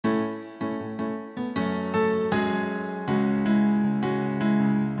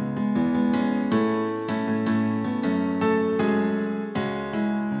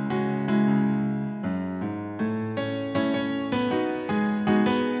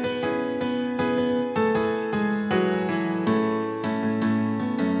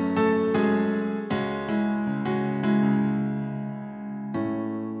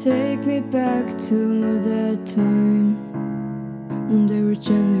Take me back to that time when they were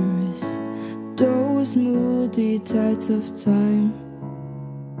generous, those moody tides of time.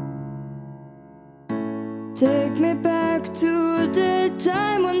 Take me back to the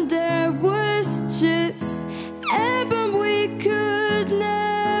time when there was just air but we could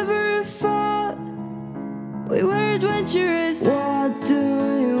never fall. We were adventurous. What do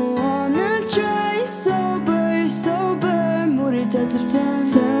you wanna try? Sober, sober, moody tides of time.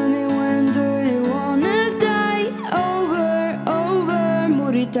 Tell me, when do you wanna die? Over, over,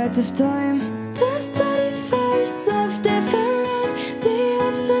 moody tides of time. The steady force of death and life, the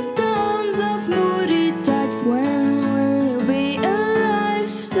ups and downs of moody tides. When will you be alive?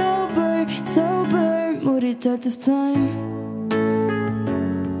 Sober, sober, moody tides of time.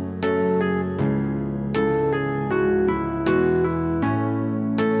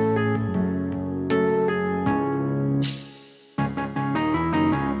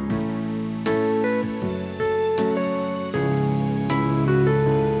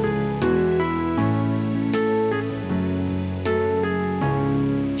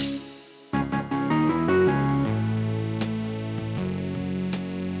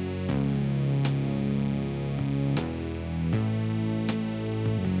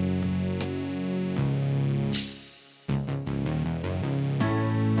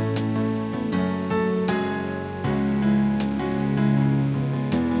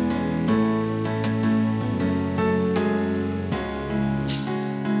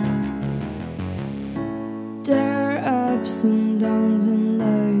 There are ups and downs in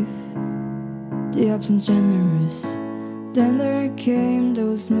life, the ups and generous. Then there came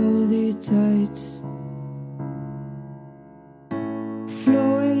those moody tides,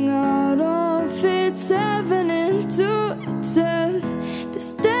 flowing out of itself and into itself, the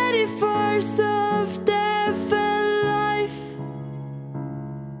steady force of death and life.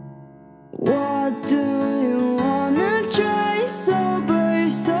 What do you wanna try? Sober,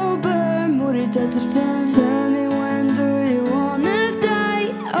 sober, moody tides of time. Tell me, when do you wanna die?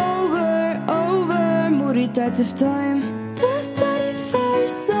 Over, over, moody tides of time. The steady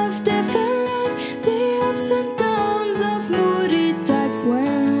force of death and life, the ups and downs of moody tides.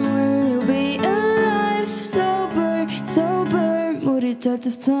 When will you be alive? Sober, sober, moody tides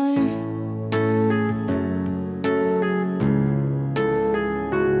of time.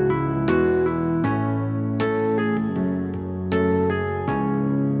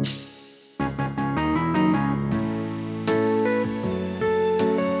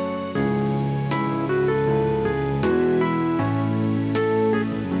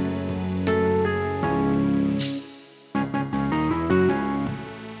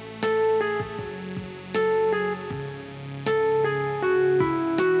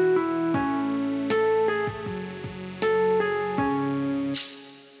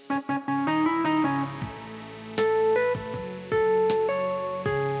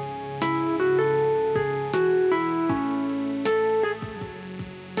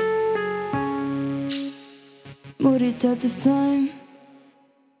 Moody tides of time.